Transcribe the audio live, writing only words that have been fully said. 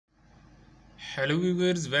Hello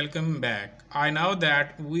viewers, welcome back. I know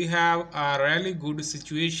that we have a really good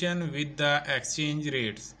situation with the exchange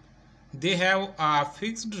rates. They have a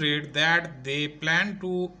fixed rate that they plan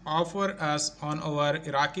to offer us on our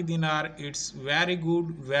Iraqi dinar. It's very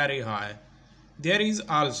good, very high. There is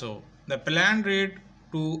also the planned rate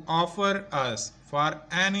to offer us for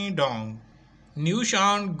any dong. New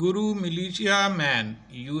sound guru militia man,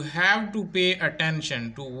 you have to pay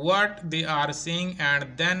attention to what they are saying and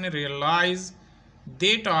then realize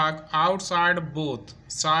they talk outside both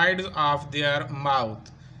sides of their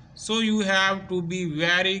mouth. So you have to be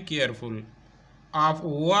very careful of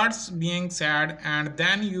what's being said and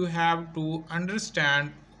then you have to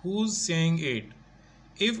understand who's saying it.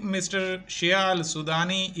 If Mr. Shia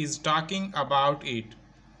al-Sudani is talking about it,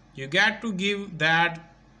 you get to give that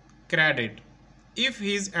credit. If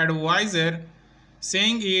his advisor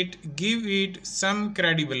saying it, give it some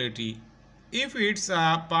credibility. If it's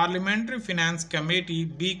a parliamentary finance committee,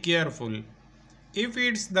 be careful. If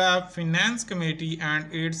it's the finance committee and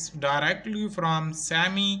it's directly from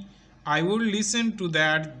Sami, I would listen to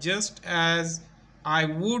that just as I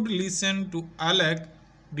would listen to Alec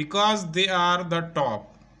because they are the top.